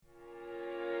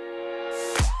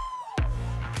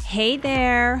Hey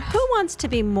there, who wants to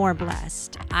be more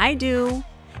blessed? I do.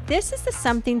 This is the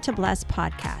Something to Bless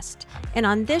podcast. And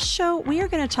on this show, we are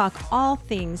going to talk all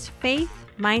things faith,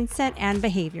 mindset, and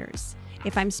behaviors.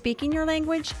 If I'm speaking your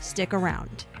language, stick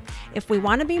around. If we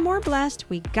want to be more blessed,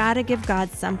 we got to give God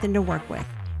something to work with.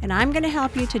 And I'm going to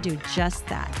help you to do just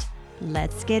that.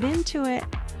 Let's get into it.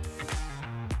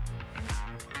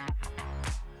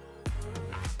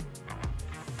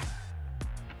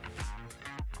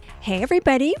 Hey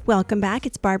everybody, welcome back.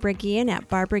 It's Barbara Guillen at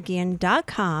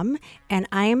barbaraguillen.com, and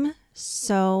I'm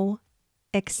so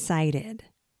excited.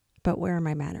 But where are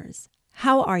my manners?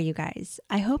 How are you guys?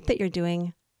 I hope that you're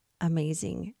doing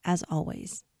amazing as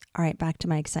always. All right, back to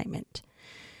my excitement.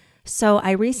 So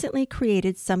I recently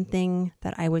created something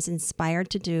that I was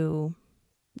inspired to do.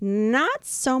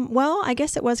 I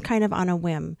guess it was kind of on a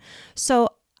whim. So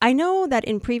I know that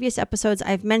in previous episodes,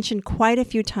 I've mentioned quite a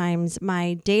few times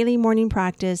my daily morning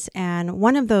practice. And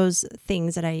one of those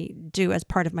things that I do as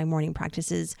part of my morning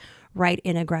practice is write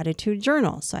in a gratitude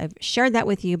journal. So I've shared that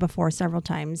with you before several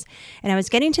times. And I was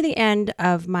getting to the end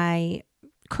of my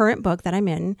current book that I'm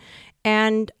in.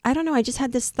 And I don't know, I just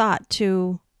had this thought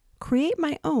to create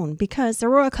my own because there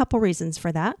were a couple reasons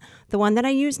for that. The one that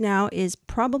I use now is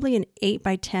probably an 8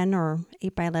 by 10 or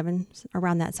 8 by 11,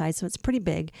 around that size. So it's pretty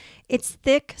big. It's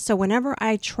thick. So whenever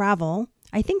I travel,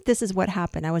 I think this is what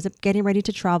happened. I was getting ready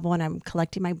to travel and I'm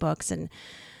collecting my books and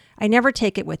I never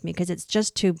take it with me because it's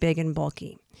just too big and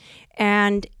bulky.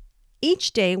 And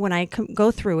each day when I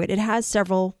go through it, it has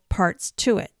several parts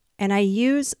to it. And I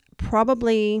use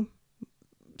probably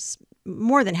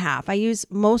more than half. I use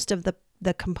most of the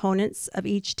components of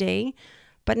each day,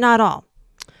 but not all.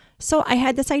 So I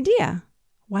had this idea.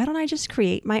 Why don't I just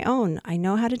create my own? I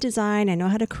know how to design. I know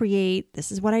how to create.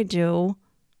 This is what I do.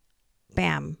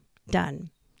 Bam, done.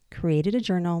 Created a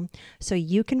journal. So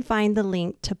you can find the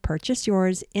link to purchase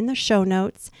yours in the show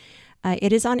notes.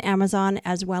 It is on Amazon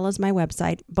as well as my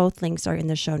website. Both links are in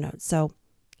the show notes. So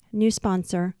new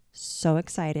sponsor, so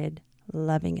excited,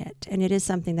 loving it. And it is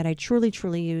something that I truly,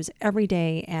 truly use every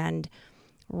day and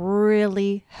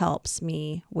really helps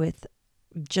me with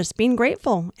just being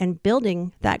grateful and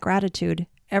building that gratitude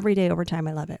every day over time.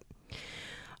 I love it.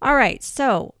 All right.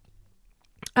 So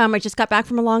I just got back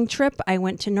from a long trip. I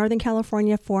went to Northern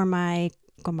California for my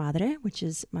comadre, which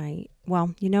is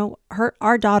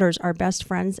our daughters are best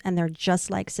friends and they're just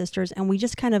like sisters. And we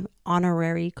just kind of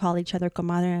honorary call each other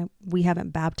comadre. We haven't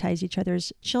baptized each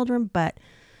other's children, but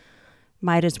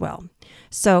might as well.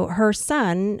 So her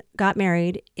son got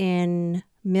married in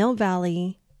Mill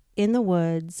Valley in the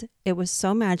woods. It was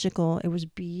so magical. It was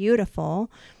beautiful.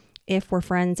 If we're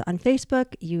friends on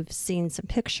Facebook, you've seen some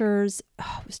pictures.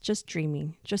 Oh, it was just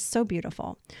dreamy, just so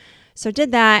beautiful. So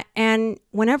did that. And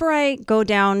whenever I go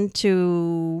down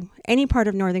to any part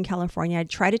of Northern California, I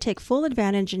try to take full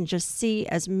advantage and just see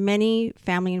as many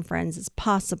family and friends as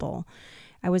possible.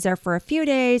 I was there for a few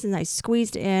days and I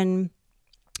squeezed in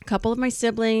a couple of my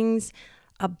siblings,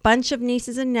 a bunch of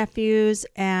nieces and nephews,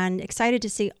 and excited to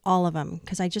see all of them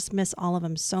because I just miss all of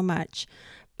them so much.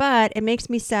 But it makes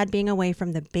me sad being away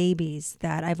from the babies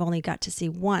that I've only got to see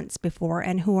once before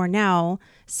and who are now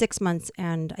 6 months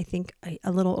and I think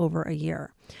a little over a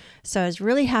year. So I was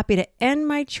really happy to end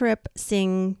my trip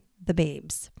seeing the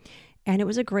babes. And it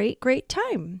was a great, great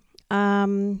time.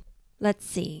 Let's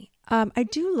see. I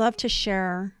do love to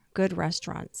share good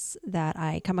restaurants that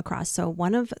I come across. So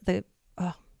one of the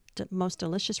most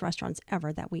delicious restaurants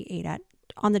ever that we ate at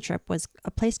on the trip was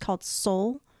a place called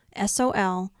Sol,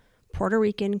 S-O-L, Puerto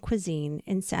Rican cuisine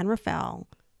in San Rafael,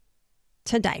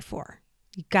 to die for.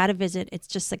 You got to visit. It's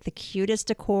just like the cutest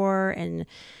decor and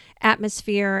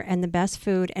atmosphere and the best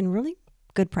food and really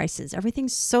good prices.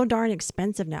 Everything's so darn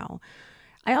expensive now.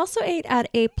 I also ate at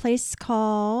a place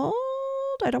called,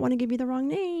 I don't want to give you the wrong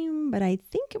name, but I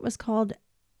think it was called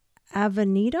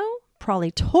Avenito.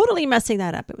 Probably totally messing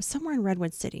that up. It was somewhere in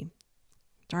Redwood City.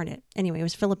 Darn it. Anyway, it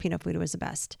was Filipino food. It was the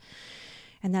best.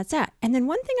 And that's that. And then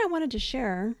one thing I wanted to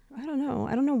share, I don't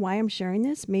know why I'm sharing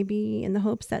this, maybe in the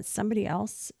hopes that somebody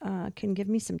else can give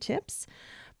me some tips.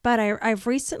 But I've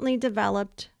recently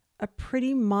developed a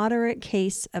pretty moderate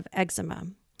case of eczema.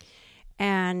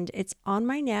 And it's on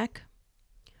my neck,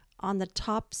 on the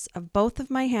tops of both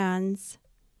of my hands,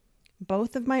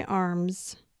 both of my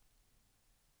arms.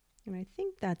 And I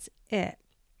think that's it.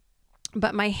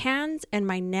 But my hands and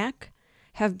my neck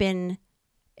have been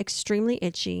extremely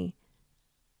itchy,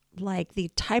 like the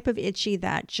type of itchy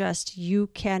that just you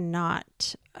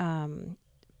cannot, I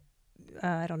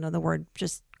don't know the word,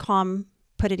 just calm,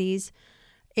 put at ease.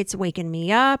 It's waken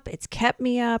me up. It's kept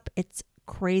me up. It's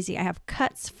crazy. I have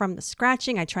cuts from the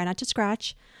scratching. I try not to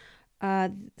scratch.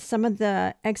 Some of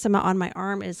the eczema on my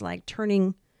arm is like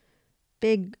turning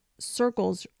big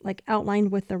circles, like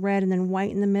outlined with the red and then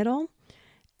white in the middle.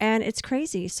 And it's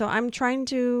crazy. So I'm trying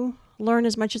to learn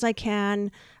as much as I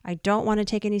can. I don't want to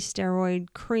take any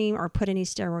steroid cream or put any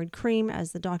steroid cream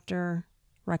as the doctor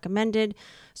recommended.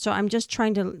 So I'm just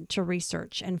trying to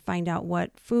research and find out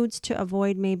what foods to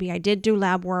avoid. Maybe I did do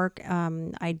lab work.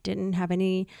 I didn't have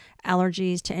any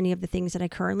allergies to any of the things that I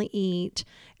currently eat.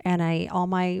 And all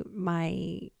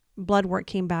my blood work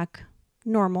came back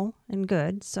normal and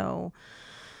good. So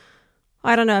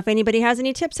I don't know if anybody has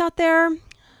any tips out there.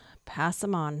 Pass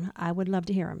them on. I would love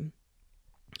to hear them.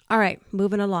 All right,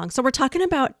 moving along. So we're talking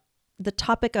about the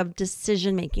topic of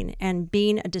decision making and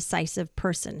being a decisive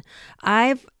person.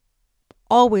 I've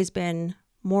always been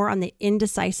more on the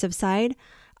indecisive side.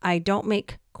 I don't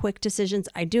make quick decisions.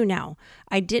 I do now.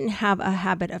 I didn't have a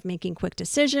habit of making quick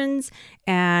decisions.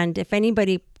 And if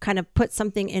anybody kind of put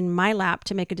something in my lap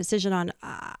to make a decision on,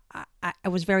 I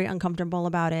was very uncomfortable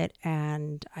about it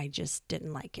and I just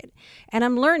didn't like it. And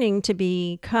I'm learning to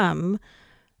become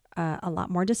a lot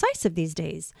more decisive these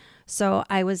days. So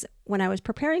when I was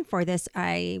preparing for this,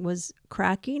 I was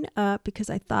cracking up because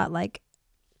I thought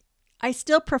I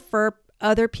still prefer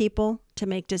other people to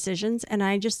make decisions. And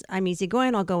I'm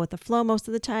easygoing. I'll go with the flow most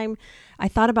of the time. I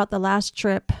thought about the last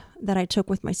trip that I took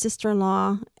with my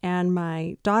sister-in-law and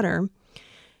my daughter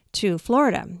to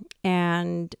Florida,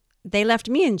 and they left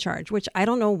me in charge, which I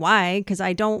don't know why, because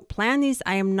I don't plan these.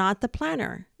 I am not the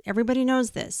planner. Everybody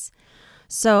knows this.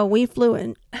 So we flew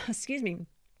in, something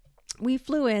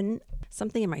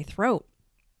in my throat.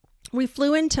 We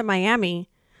flew into Miami,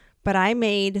 but I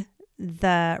made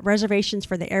the reservations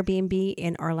for the Airbnb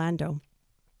in Orlando,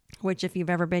 which if you've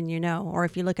ever been, you know, or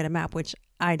if you look at a map, which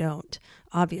I don't,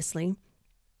 obviously,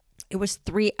 it was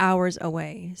 3 hours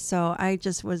away. So I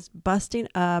just was busting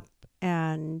up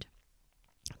and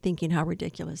thinking how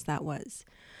ridiculous that was.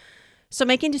 So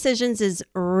making decisions is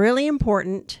really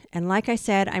important. And like I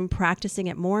said, I'm practicing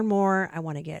it more and more. I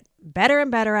want to get better and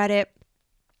better at it.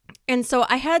 And so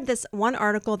I had this one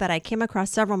article that I came across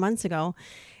several months ago,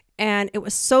 and it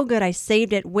was so good. I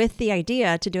saved it with the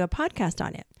idea to do a podcast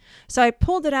on it. So I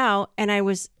pulled it out and I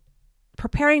was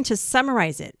preparing to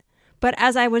summarize it. But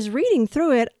as I was reading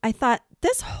through it, I thought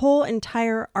this whole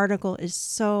entire article is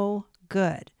so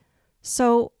good.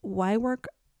 So why work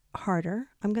harder?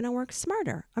 I'm going to work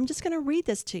smarter. I'm just going to read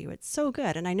this to you. It's so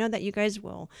good. And I know that you guys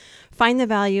will find the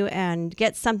value and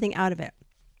get something out of it.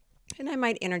 And I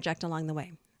might interject along the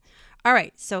way. All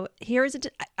right. So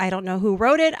I don't know who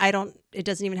wrote it. It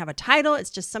doesn't even have a title.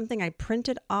 It's just something I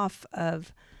printed off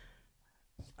of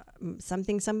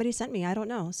something somebody sent me. I don't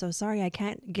know. So sorry, I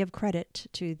can't give credit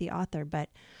to the author, but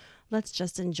let's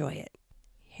just enjoy it.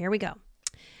 Here we go.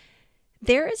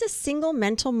 There is a single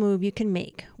mental move you can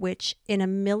make, which in a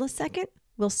millisecond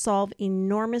will solve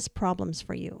enormous problems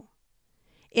for you.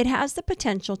 It has the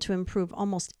potential to improve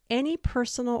almost any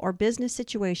personal or business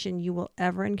situation you will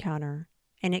ever encounter,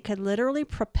 and it could literally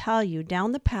propel you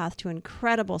down the path to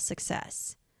incredible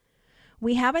success.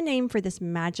 We have a name for this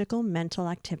magical mental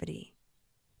activity.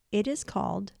 It is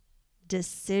called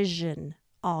decision,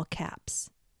 all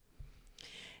caps.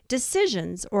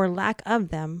 Decisions, or lack of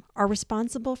them, are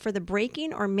responsible for the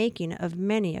breaking or making of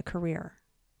many a career.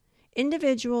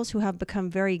 Individuals who have become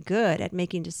very good at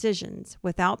making decisions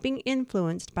without being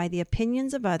influenced by the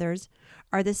opinions of others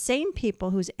are the same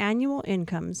people whose annual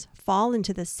incomes fall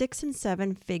into the 6 and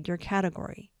 7 figure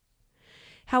category.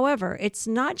 However, it's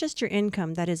not just your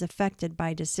income that is affected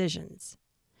by decisions.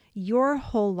 Your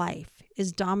whole life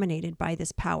is dominated by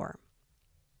this power.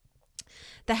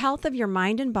 The health of your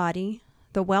mind and body,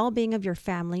 the well-being of your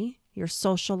family, your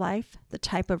social life, the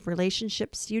type of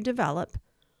relationships you develop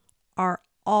are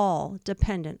all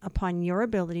dependent upon your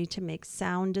ability to make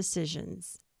sound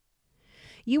decisions.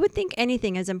 You would think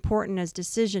anything as important as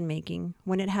decision-making,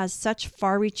 when it has such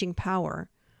far-reaching power,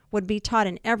 would be taught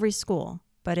in every school,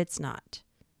 but it's not.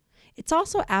 It's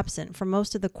also absent from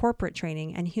most of the corporate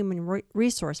training and human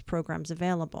resource programs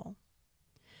available.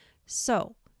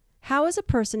 So, how is a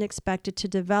person expected to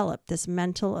develop this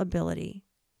mental ability?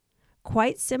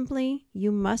 Quite simply,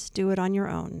 you must do it on your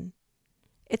own.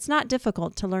 It's not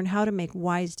difficult to learn how to make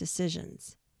wise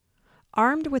decisions.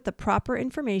 Armed with the proper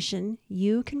information,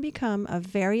 you can become a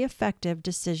very effective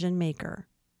decision maker.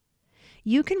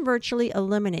 You can virtually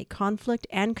eliminate conflict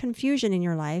and confusion in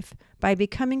your life by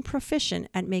becoming proficient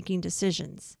at making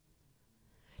decisions.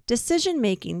 Decision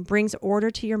making brings order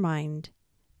to your mind.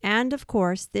 And of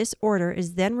course, this order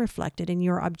is then reflected in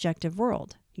your objective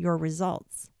world, your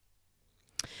results.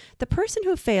 The person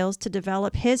who fails to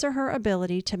develop his or her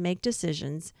ability to make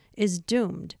decisions is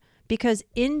doomed because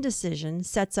indecision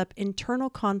sets up internal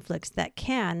conflicts that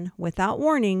can, without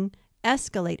warning,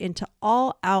 escalate into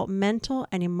all-out mental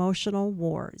and emotional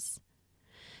wars.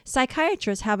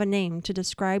 Psychiatrists have a name to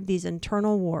describe these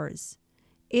internal wars.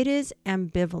 It is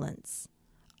ambivalence,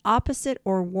 opposite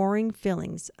or warring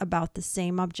feelings about the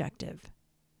same objective.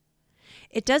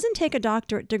 It doesn't take a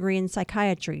doctorate degree in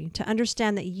psychiatry to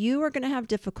understand that you are going to have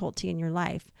difficulty in your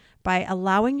life by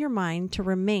allowing your mind to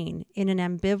remain in an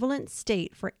ambivalent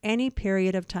state for any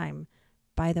period of time.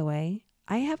 By the way,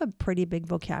 I have a pretty big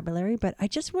vocabulary, but I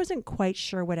just wasn't quite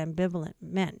sure what ambivalent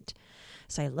meant.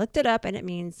 So I looked it up and it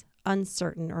means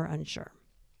uncertain or unsure.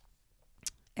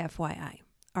 FYI.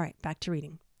 All right, back to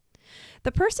reading.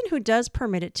 The person who does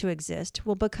permit it to exist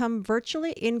will become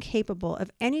virtually incapable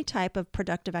of any type of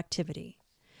productive activity.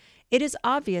 It is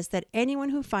obvious that anyone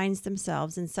who finds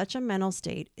themselves in such a mental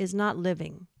state is not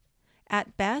living.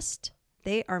 At best,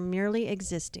 they are merely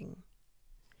existing.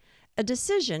 A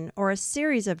decision or a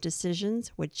series of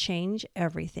decisions would change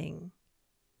everything.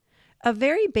 A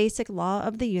very basic law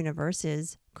of the universe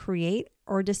is create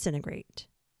or disintegrate.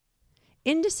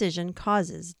 Indecision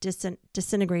causes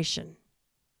disintegration.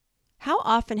 How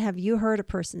often have you heard a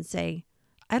person say,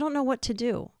 "I don't know what to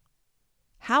do"?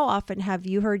 How often have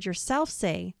you heard yourself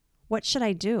say, "What should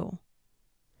I do"?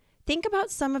 Think about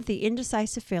some of the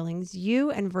indecisive feelings you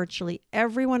and virtually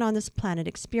everyone on this planet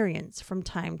experience from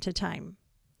time to time.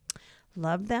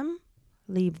 Love them,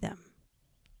 leave them.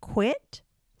 Quit,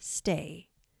 stay.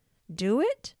 Do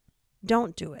it,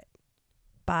 don't do it.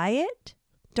 Buy it,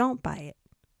 don't buy it.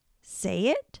 Say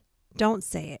it, don't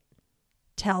say it.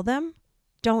 Tell them,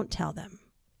 don't tell them.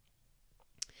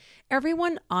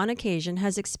 Everyone on occasion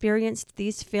has experienced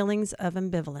these feelings of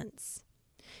ambivalence.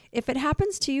 If it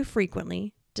happens to you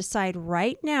frequently, decide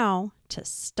right now to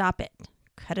stop it.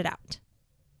 Cut it out.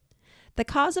 The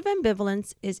cause of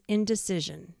ambivalence is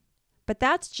indecision, but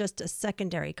that's just a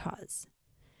secondary cause.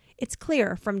 It's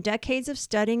clear from decades of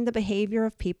studying the behavior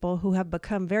of people who have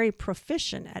become very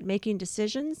proficient at making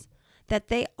decisions that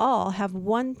they all have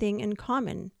one thing in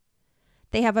common.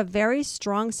 They have a very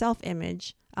strong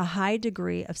self-image, a high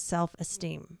degree of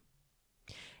self-esteem.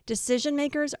 Decision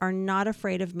makers are not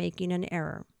afraid of making an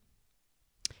error.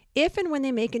 If and when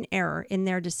they make an error in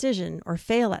their decision or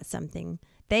fail at something,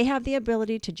 they have the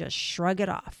ability to just shrug it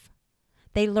off.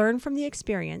 They learn from the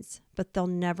experience, but they'll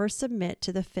never submit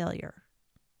to the failure.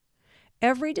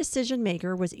 Every decision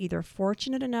maker was either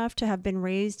fortunate enough to have been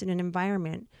raised in an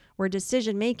environment where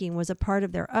decision making was a part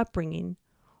of their upbringing,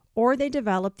 or they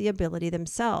developed the ability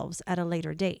themselves at a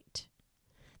later date.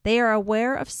 They are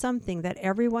aware of something that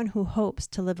everyone who hopes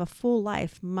to live a full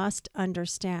life must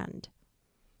understand.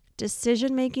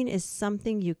 Decision making is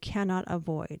something you cannot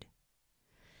avoid.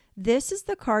 This is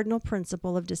the cardinal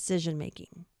principle of decision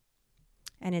making.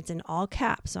 And it's in all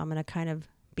caps, so I'm going to kind of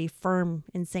be firm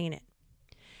in saying it.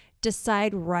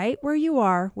 Decide right where you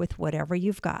are with whatever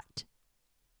you've got.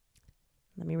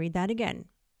 Let me read that again.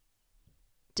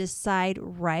 Decide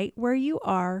right where you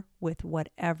are with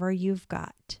whatever you've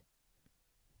got.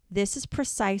 This is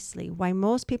precisely why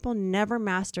most people never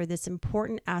master this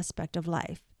important aspect of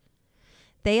life.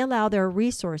 They allow their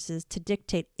resources to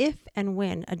dictate if and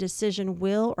when a decision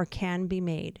will or can be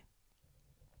made.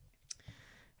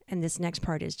 And this next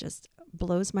part is just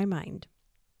blows my mind.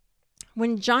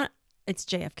 It's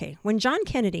JFK. When John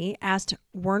Kennedy asked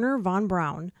Wernher von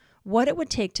Braun what it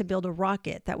would take to build a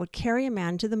rocket that would carry a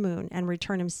man to the moon and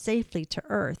return him safely to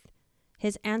Earth,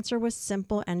 his answer was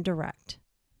simple and direct.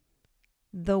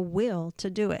 The will to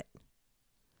do it.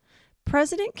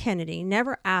 President Kennedy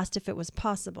never asked if it was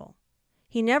possible.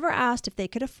 He never asked if they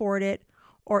could afford it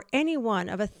or any one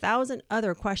of 1,000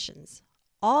 other questions,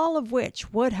 all of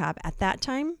which would have, at that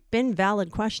time, been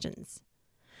valid questions.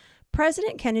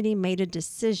 President Kennedy made a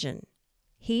decision.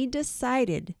 He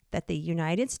decided that the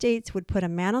United States would put a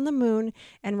man on the moon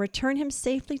and return him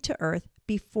safely to Earth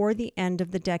before the end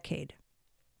of the decade.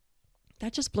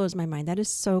 That just blows my mind. That is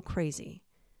so crazy.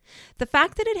 The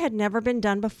fact that it had never been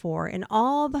done before in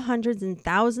all the hundreds and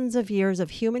thousands of years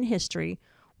of human history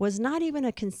was not even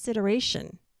a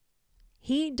consideration.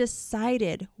 He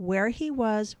decided where he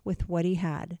was with what he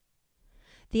had.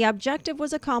 The objective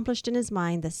was accomplished in his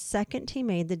mind the second he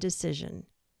made the decision.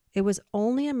 It was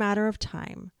only a matter of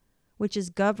time, which is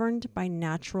governed by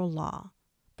natural law,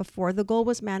 before the goal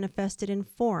was manifested in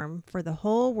form for the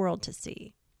whole world to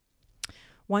see.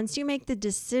 Once you make the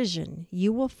decision,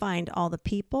 you will find all the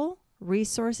people,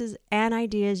 resources, and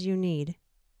ideas you need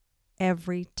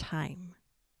every time.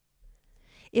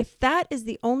 If that is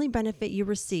the only benefit you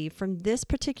receive from this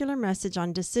particular message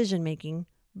on decision making,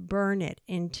 burn it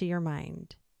into your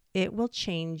mind. It will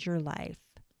change your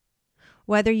life.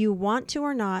 Whether you want to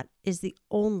or not is the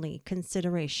only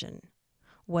consideration.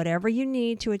 Whatever you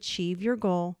need to achieve your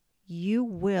goal, you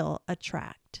will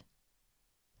attract.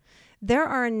 There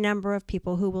are a number of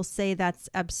people who will say that's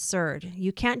absurd.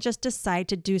 You can't just decide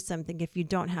to do something if you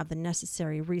don't have the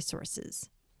necessary resources.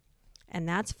 And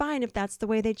that's fine if that's the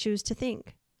way they choose to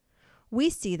think. We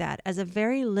see that as a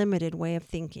very limited way of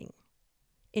thinking.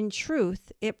 In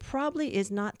truth, it probably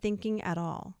is not thinking at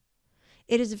all.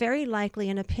 It is very likely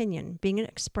an opinion being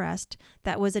expressed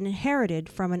that was inherited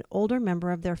from an older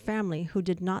member of their family who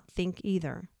did not think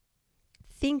either.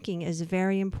 Thinking is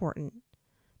very important.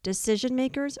 Decision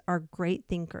makers are great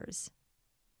thinkers.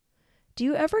 Do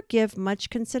you ever give much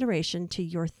consideration to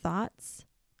your thoughts?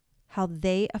 How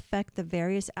they affect the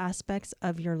various aspects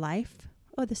of your life?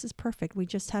 Oh, this is perfect. We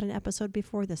just had an episode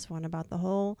before this one about the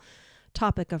whole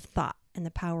topic of thought and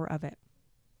the power of it.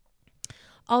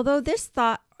 Although this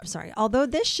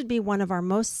should be one of our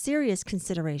most serious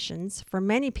considerations, for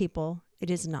many people, it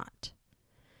is not.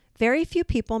 Very few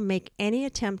people make any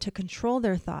attempt to control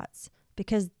their thoughts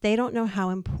because they don't know how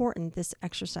important this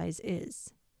exercise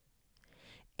is.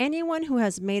 Anyone who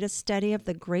has made a study of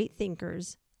the great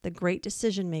thinkers, the great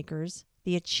decision makers,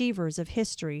 the achievers of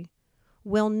history,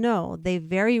 will know they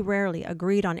very rarely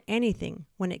agreed on anything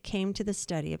when it came to the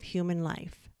study of human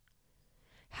life.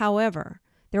 However,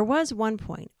 there was one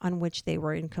point on which they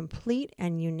were in complete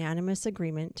and unanimous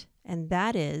agreement, and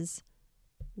that is,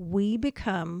 we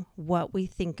become what we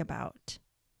think about.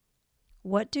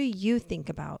 What do you think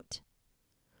about?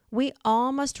 We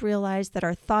all must realize that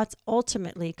our thoughts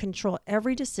ultimately control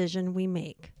every decision we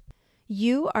make.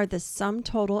 You are the sum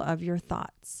total of your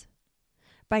thoughts.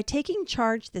 By taking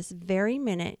charge this very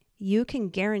minute, you can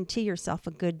guarantee yourself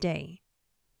a good day.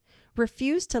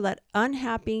 Refuse to let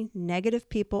unhappy, negative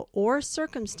people or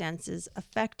circumstances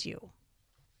affect you.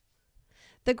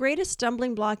 The greatest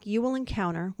stumbling block you will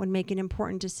encounter when making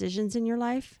important decisions in your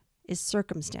life is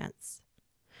circumstance.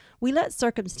 We let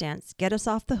circumstance get us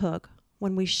off the hook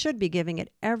when we should be giving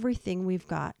it everything we've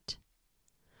got.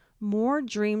 More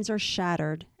dreams are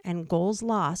shattered and goals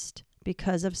lost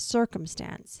because of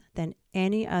circumstance than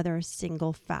any other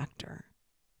single factor.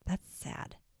 That's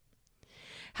sad.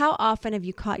 How often have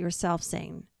you caught yourself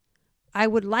saying, I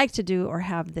would like to do or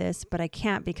have this, but I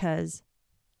can't because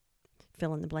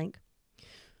fill in the blank.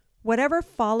 Whatever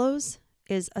follows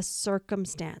is a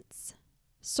circumstance.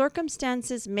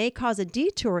 Circumstances may cause a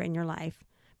detour in your life,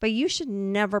 but you should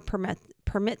never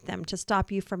permit them to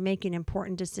stop you from making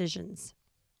important decisions.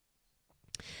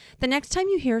 The next time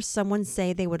you hear someone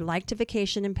say they would like to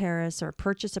vacation in Paris or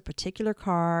purchase a particular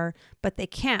car, but they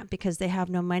can't because they have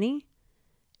no money,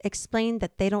 explain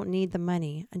that they don't need the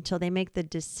money until they make the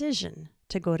decision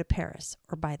to go to Paris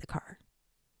or buy the car.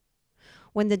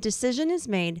 When the decision is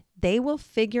made, they will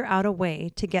figure out a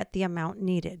way to get the amount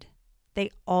needed. They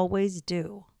always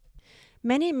do.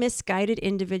 Many misguided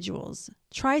individuals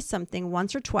try something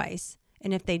once or twice,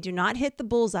 and if they do not hit the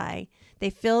bullseye, they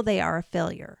feel they are a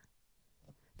failure.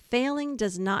 Failing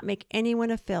does not make anyone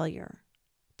a failure,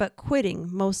 but quitting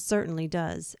most certainly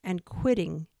does, and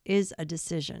quitting is a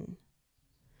decision.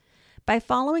 By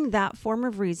following that form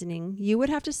of reasoning, you would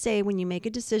have to say when you make a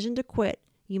decision to quit,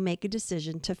 you make a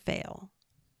decision to fail.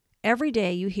 Every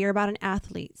day you hear about an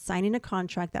athlete signing a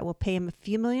contract that will pay him a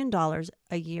few $1,000,000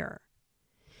 a year.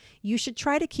 You should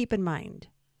try to keep in mind,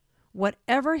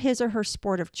 whatever his or her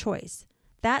sport of choice,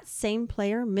 that same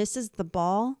player misses the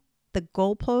ball, the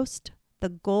goalpost, the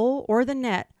goal, or the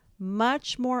net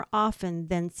much more often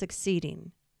than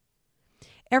succeeding.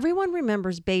 Everyone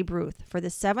remembers Babe Ruth for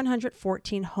the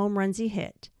 714 home runs he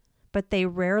hit, but they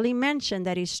rarely mention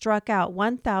that he struck out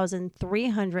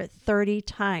 1,330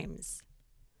 times.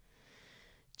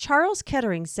 Charles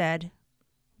Kettering said,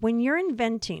 "When you're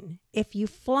inventing, if you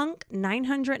flunk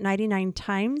 999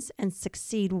 times and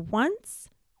succeed once,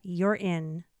 you're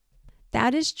in."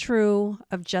 That is true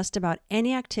of just about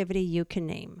any activity you can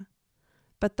name.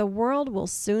 But the world will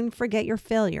soon forget your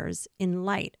failures in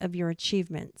light of your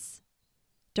achievements.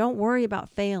 Don't worry about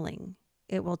failing.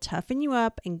 It will toughen you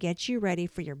up and get you ready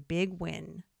for your big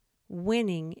win.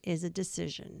 Winning is a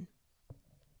decision.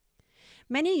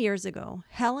 Many years ago,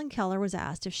 Helen Keller was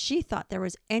asked if she thought there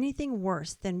was anything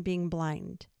worse than being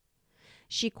blind.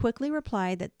 She quickly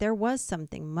replied that there was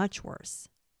something much worse.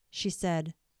 She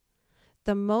said,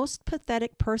 "The most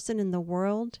pathetic person in the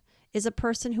world is a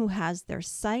person who has their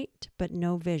sight but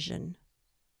no vision."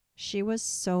 She was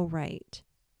so right.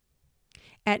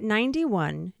 At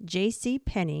 91, J.C.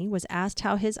 Penney was asked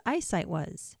how his eyesight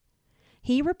was.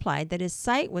 He replied that his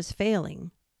sight was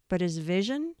failing, but his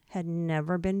vision had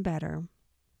never been better.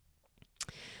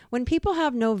 When people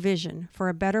have no vision for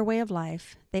a better way of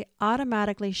life, they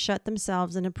automatically shut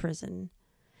themselves in a prison.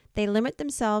 They limit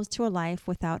themselves to a life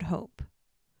without hope.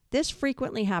 This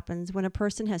frequently happens when a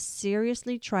person has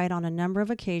seriously tried on a number of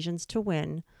occasions to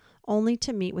win, only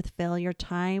to meet with failure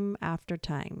time after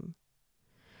time.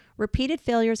 Repeated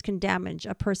failures can damage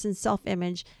a person's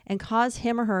self-image and cause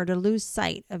him or her to lose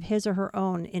sight of his or her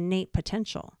own innate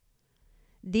potential.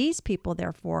 These people,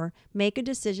 therefore, make a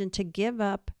decision to give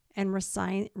up and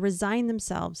resign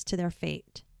themselves to their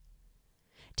fate.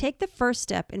 Take the first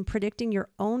step in predicting your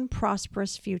own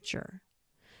prosperous future.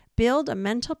 Build a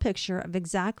mental picture of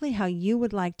exactly how you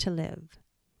would like to live.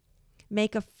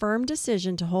 Make a firm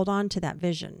decision to hold on to that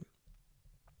vision.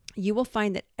 You will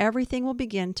find that everything will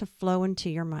begin to flow into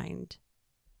your mind.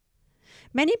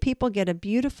 Many people get a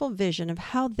beautiful vision of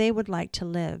how they would like to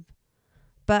live,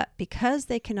 but because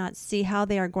they cannot see how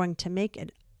they are going to make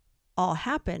it all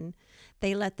happen,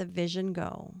 they let the vision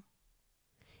go.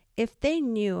 If they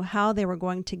knew how they were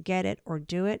going to get it or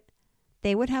do it,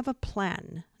 they would have a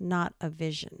plan, not a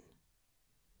vision.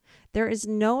 There is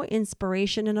no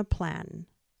inspiration in a plan,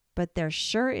 but there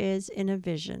sure is in a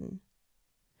vision.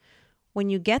 When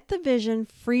you get the vision,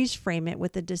 freeze frame it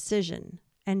with a decision,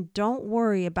 and don't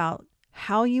worry about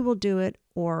how you will do it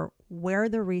or where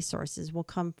the resources will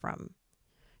come from.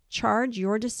 Charge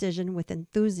your decision with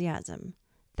enthusiasm.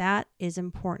 That is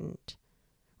important.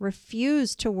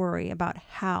 Refuse to worry about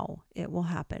how it will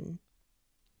happen.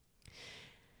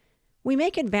 We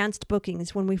make advanced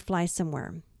bookings when we fly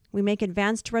somewhere. We make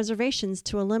advanced reservations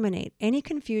to eliminate any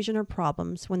confusion or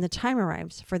problems when the time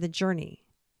arrives for the journey.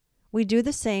 We do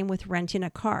the same with renting a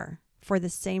car for the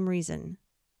same reason.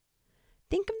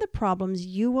 Think of the problems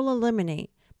you will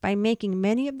eliminate by making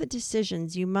many of the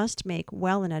decisions you must make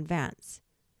well in advance.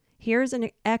 Here's an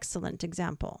excellent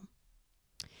example.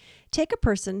 Take a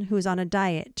person who's on a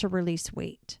diet to release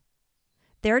weight.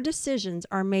 Their decisions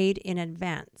are made in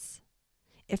advance.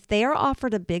 If they are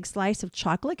offered a big slice of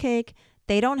chocolate cake,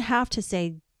 they don't have to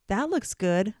say, "That looks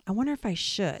good. I wonder if I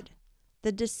should."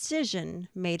 The decision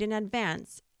made in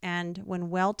advance and when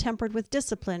well tempered with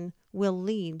discipline will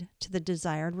lead to the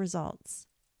desired results.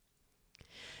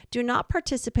 Do not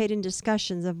participate in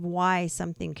discussions of why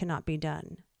something cannot be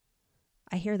done.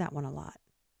 I hear that one a lot.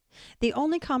 The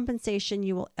only compensation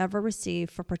you will ever receive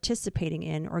for participating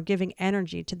in or giving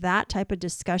energy to that type of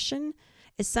discussion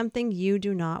is something you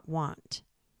do not want.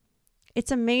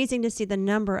 It's amazing to see the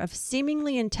number of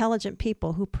seemingly intelligent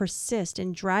people who persist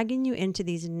in dragging you into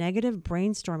these negative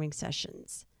brainstorming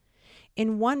sessions.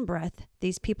 In one breath,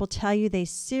 these people tell you they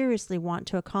seriously want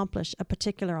to accomplish a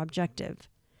particular objective.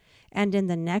 And in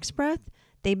the next breath,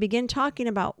 they begin talking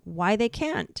about why they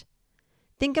can't.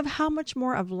 Think of how much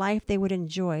more of life they would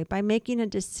enjoy by making a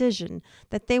decision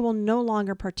that they will no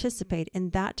longer participate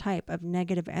in that type of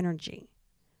negative energy.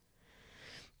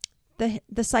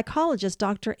 The psychologist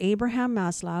Dr. Abraham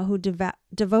Maslow, who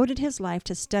devoted his life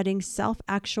to studying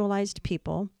self-actualized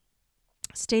people,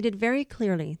 stated very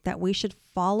clearly that we should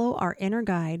follow our inner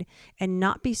guide and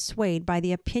not be swayed by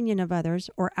the opinion of others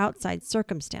or outside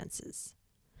circumstances.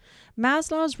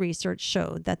 Maslow's research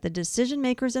showed that the decision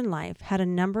makers in life had a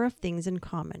number of things in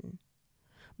common.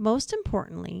 Most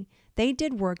importantly, they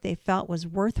did work they felt was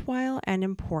worthwhile and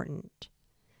important.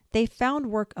 They found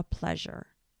work a pleasure,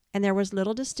 and there was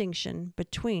little distinction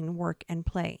between work and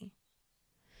play.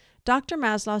 Dr.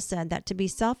 Maslow said that to be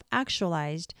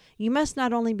self-actualized, you must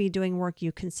not only be doing work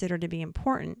you consider to be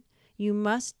important, you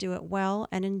must do it well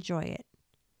and enjoy it.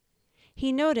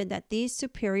 He noted that these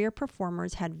superior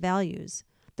performers had values,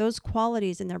 those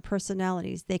qualities in their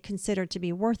personalities they considered to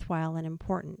be worthwhile and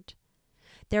important.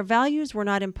 Their values were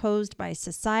not imposed by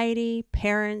society,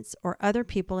 parents, or other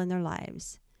people in their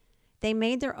lives. They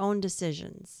made their own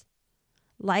decisions.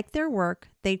 Like their work,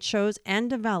 they chose and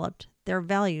developed their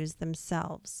values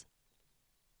themselves.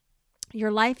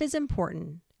 Your life is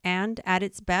important, and at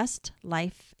its best,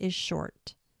 life is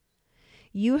short.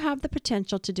 You have the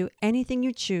potential to do anything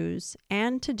you choose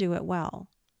and to do it well.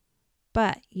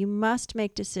 But you must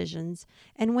make decisions,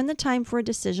 and when the time for a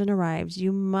decision arrives,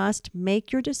 you must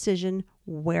make your decision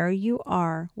where you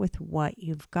are with what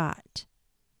you've got.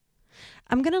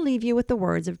 I'm going to leave you with the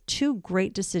words of two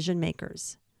great decision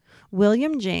makers,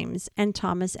 William James and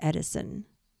Thomas Edison.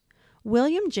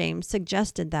 William James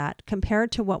suggested that,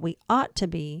 compared to what we ought to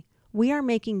be, we are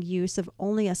making use of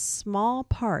only a small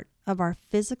part of our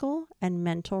physical and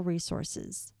mental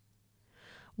resources.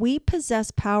 We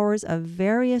possess powers of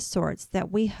various sorts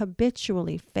that we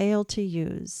habitually fail to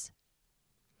use.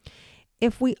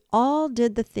 If we all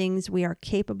did the things we are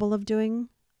capable of doing,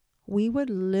 we would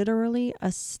literally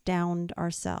astound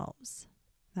ourselves.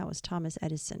 That was Thomas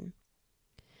Edison.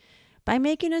 By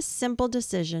making a simple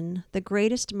decision, the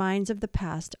greatest minds of the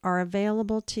past are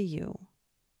available to you.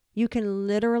 You can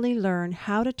literally learn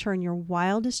how to turn your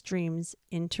wildest dreams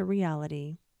into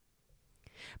reality.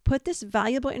 Put this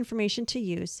valuable information to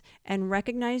use and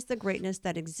recognize the greatness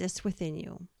that exists within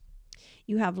you.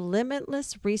 You have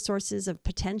limitless resources of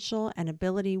potential and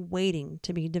ability waiting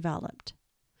to be developed.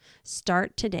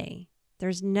 Start today.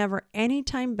 There's never any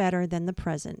time better than the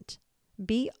present.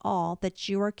 Be all that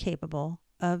you are capable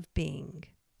of being.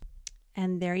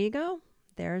 And there you go.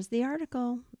 There's the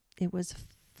article. It was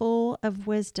full of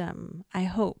wisdom. I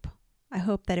hope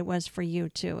that it was for you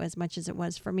too, as much as it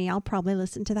was for me. I'll probably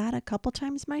listen to that a couple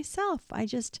times myself. I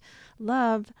just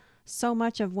love so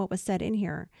much of what was said in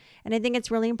here. And I think it's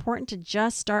really important to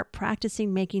just start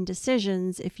practicing making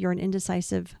decisions if you're an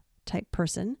indecisive type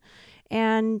person,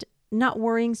 and not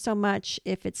worrying so much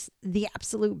if it's the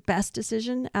absolute best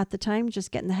decision at the time.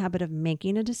 Just get in the habit of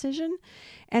making a decision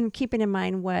and keeping in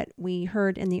mind what we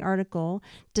heard in the article.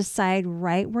 Decide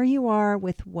right where you are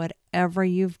with whatever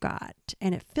you've got.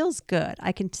 And it feels good.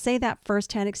 I can say that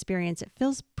firsthand experience. It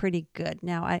feels pretty good.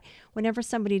 Now, whenever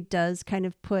somebody does kind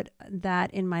of put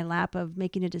that in my lap of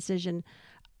making a decision,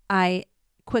 I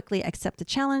quickly accept the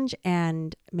challenge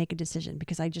and make a decision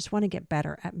because I just want to get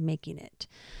better at making it.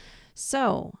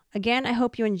 So again, I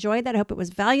hope you enjoyed that. I hope it was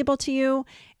valuable to you.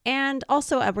 And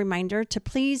also a reminder to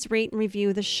please rate and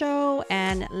review the show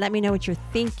and let me know what you're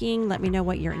thinking. Let me know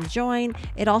what you're enjoying.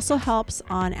 It also helps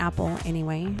on Apple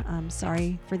anyway. I'm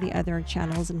sorry for the other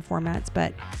channels and formats,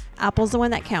 but Apple's the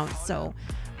one that counts. So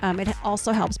it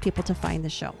also helps people to find the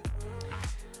show.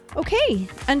 Okay,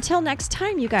 until next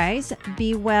time, you guys,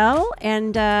 be well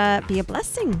and be a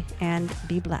blessing and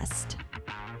be blessed.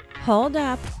 Hold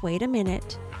up, wait a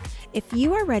minute. If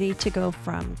you are ready to go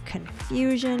from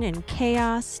confusion and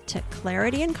chaos to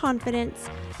clarity and confidence,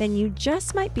 then you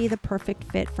just might be the perfect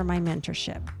fit for my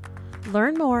mentorship.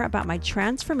 Learn more about my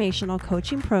transformational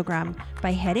coaching program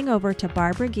by heading over to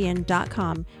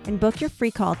barbaraguillen.com and book your free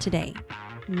call today.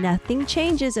 Nothing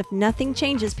changes if nothing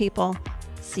changes, people.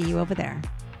 See you over there.